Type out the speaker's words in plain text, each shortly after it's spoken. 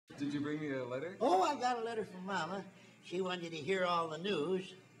Did you bring me a letter? Oh, I got a letter from Mama. She wanted to hear all the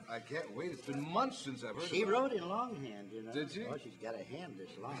news. I can't wait. It's been months since I've heard She about wrote in longhand, you know. Did she? Oh, she's got a hand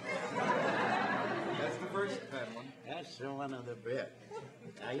this long. That's the first bad one. That's the one of the bit.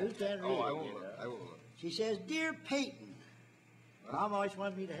 Now, you can't read Oh, I it, won't you look. know. I won't look. She says, Dear Peyton, Mom always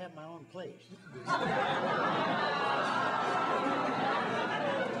wanted me to have my own place. You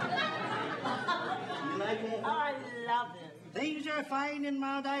like that? Oh, I love it. Things are fine in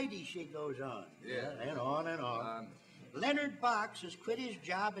Mount Ida, she goes on. Yeah. And on and on. Leonard Box has quit his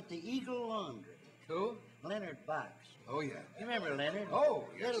job at the Eagle Laundry. Who? Leonard Box. Oh, yeah. You remember Leonard? Oh,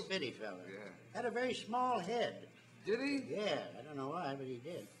 yes. Little bitty fella. Yeah. Had a very small head. Did he? Yeah, I don't know why, but he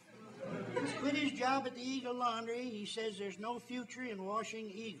did. He's quit his job at the Eagle Laundry. He says there's no future in washing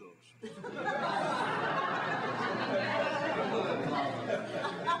eagles. Yeah,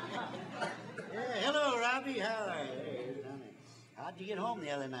 hello, Robbie. How are you? Hey, Johnny. How'd you get home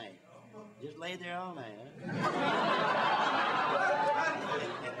the other night? Just laid there all night, huh?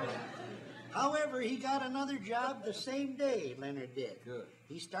 However, he got another job the same day, Leonard did. Good.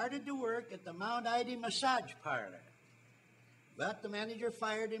 He started to work at the Mount Ida massage parlor. But the manager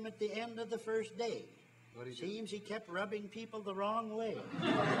fired him at the end of the first day. What did he do? Seems he kept rubbing people the wrong way.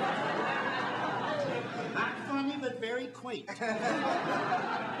 Not funny, but very quaint.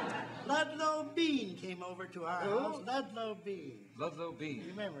 Ludlow Bean came over to our house. Ludlow Bean. Ludlow Bean.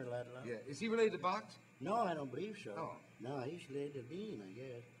 You remember Ludlow? Yeah. Is he related to Box? No, I don't believe so. Oh. No, he's related to Bean, I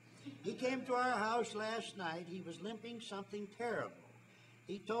guess. He came to our house last night. He was limping something terrible.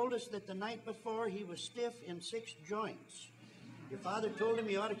 He told us that the night before he was stiff in 6 joints. Your father told him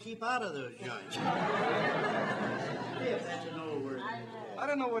he ought to keep out of those joints. If that's an old word. I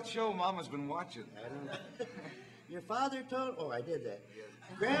don't know what show Mama's been watching. I don't know. Your father told... Oh, I did that.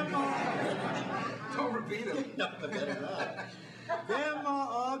 Grandma... Don't repeat it. No, I better not. Grandma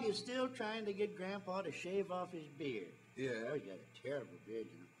Og is still trying to get Grandpa to shave off his beard. Yeah. Oh, he's got a terrible beard,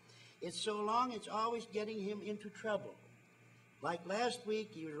 you know. It's so long, it's always getting him into trouble. Like last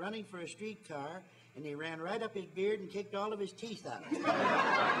week, he was running for a streetcar, and he ran right up his beard and kicked all of his teeth out. I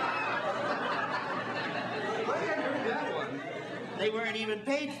hadn't heard that one. They weren't even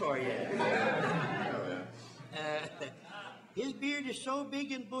paid for yet. His beard is so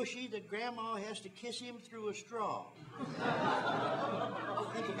big and bushy that Grandma has to kiss him through a straw.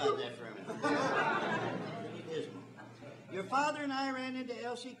 Think about that for a minute. Pretty dismal. Your father and I ran into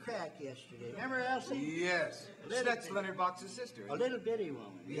Elsie Crack yesterday. Remember Elsie? Yes. That's Leonard Box's sister. A little bitty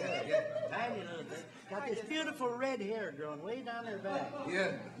woman. Yeah. Tiny little bit. Got this beautiful red hair growing way down her back.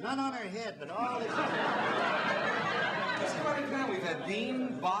 Yeah. None on her head, but all this. It's quite a time. We've had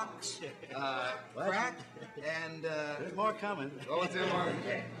Bean, Box, Crack, and... There's more coming. Oh, it's there more.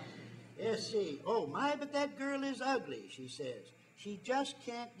 Let's see. Oh, my, but that girl is ugly, she says. She just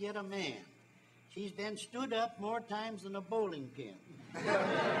can't get a man. She's been stood up more times than a bowling pin.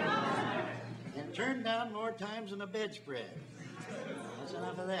 And turned down more times than a bedspread. That's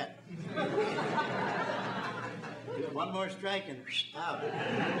enough of that. One more strike and out.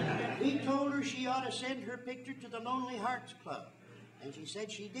 We told her she ought to send her picture to the Lonely Hearts Club. And she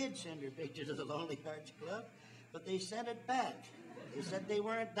said she did send her picture to the Lonely Hearts Club, but they sent it back. They said they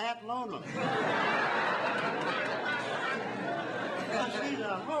weren't that lonely. She's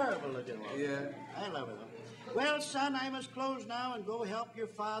a horrible looking woman. Yeah. I love her though. Well, son, I must close now and go help your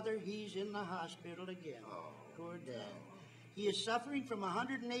father. He's in the hospital again. Oh. Poor Dad. He is suffering from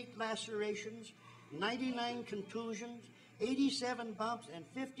 108 lacerations, 99 contusions, 87 bumps, and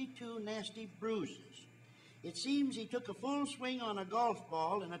 52 nasty bruises. It seems he took a full swing on a golf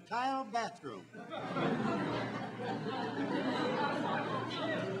ball in a tile bathroom.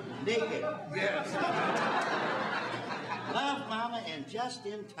 Naked. Yes. Love, Mama, and just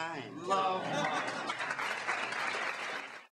in time. Love, Mama.